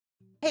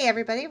Hey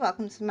everybody,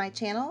 welcome to my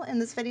channel. In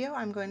this video,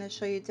 I'm going to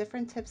show you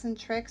different tips and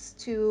tricks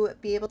to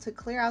be able to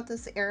clear out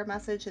this error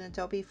message in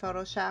Adobe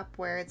Photoshop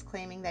where it's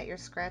claiming that your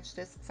scratch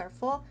discs are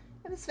full.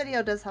 If this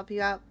video does help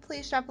you out,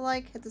 please drop a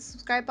like, hit the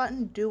subscribe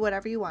button, do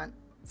whatever you want.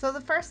 So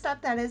the first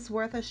step that is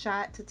worth a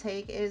shot to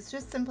take is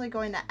just simply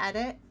going to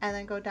edit and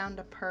then go down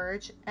to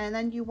purge, and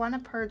then you want to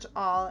purge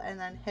all and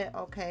then hit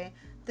OK.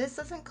 This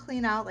doesn't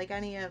clean out like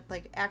any of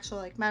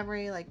actual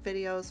memory, like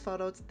videos,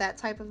 photos, that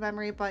type of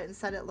memory, but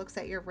instead it looks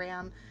at your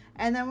RAM.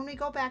 And then when we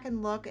go back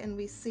and look and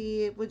we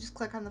see, we just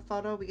click on the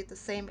photo, we get the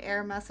same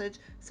error message.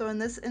 So in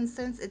this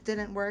instance, it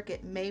didn't work.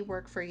 It may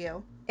work for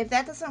you. If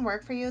that doesn't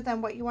work for you,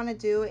 then what you want to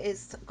do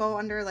is go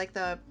under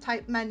the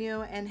type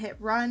menu and hit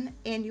run.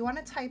 And you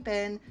want to type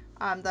in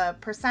the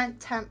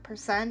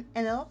 %temp%,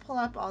 and it'll pull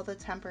up all the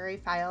temporary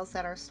files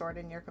that are stored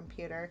in your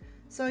computer.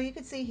 So you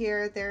can see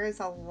here, there is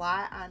a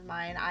lot on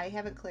mine. I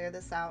haven't cleared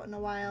this out in a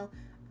while.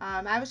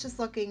 I was just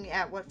looking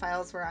at what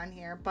files were on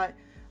here,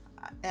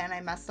 and I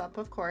messed up,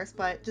 of course,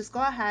 but just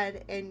go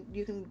ahead and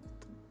you can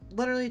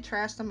literally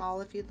trash them all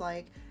if you'd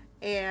like.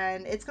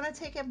 And it's going to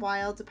take a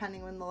while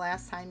depending on the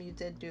last time you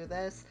did do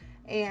this.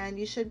 And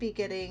you should be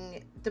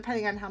getting,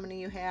 depending on how many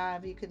you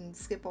have, you can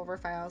skip over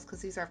files because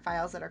these are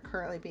files that are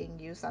currently being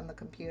used on the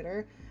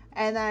computer.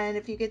 And then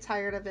if you get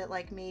tired of it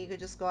like me, you could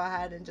just go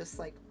ahead and just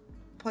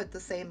put the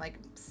same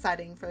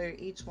setting for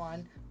each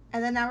one.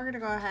 And then now we're going to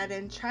go ahead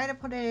and try to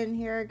put it in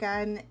here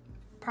again.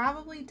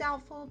 Probably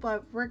doubtful,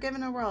 but we're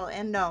giving a whirl.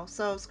 And no,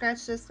 so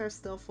scratch discs are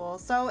still full.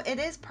 So it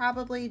is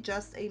probably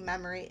just a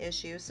memory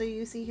issue. So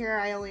you see here,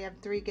 I only have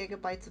 3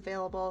 gigabytes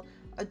available.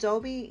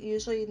 Adobe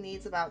usually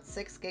needs about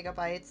 6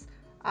 gigabytes.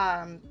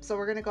 So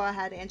we're going to go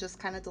ahead and just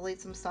kind of delete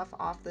some stuff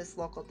off this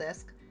local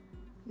disk.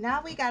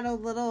 Now we got a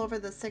little over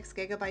the 6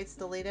 gigabytes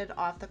deleted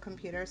off the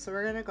computer, so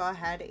we're going to go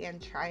ahead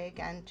and try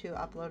again to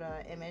upload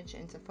an image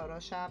into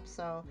Photoshop.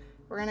 So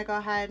we're going to go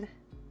ahead,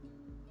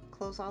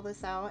 close all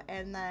this out,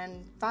 and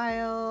then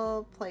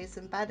file, place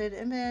embedded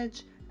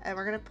image, and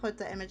we're going to put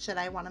the image that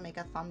I want to make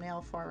a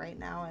thumbnail for right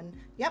now. And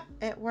yep,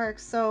 it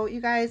works. So you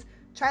guys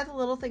try the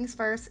little things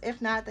first.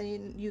 If not,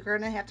 then you're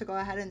going to have to go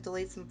ahead and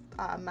delete some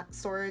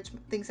storage,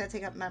 things that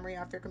take up memory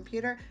off your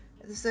computer.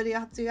 If this video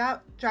helped you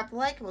out, drop a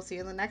like, and we'll see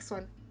you in the next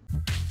one.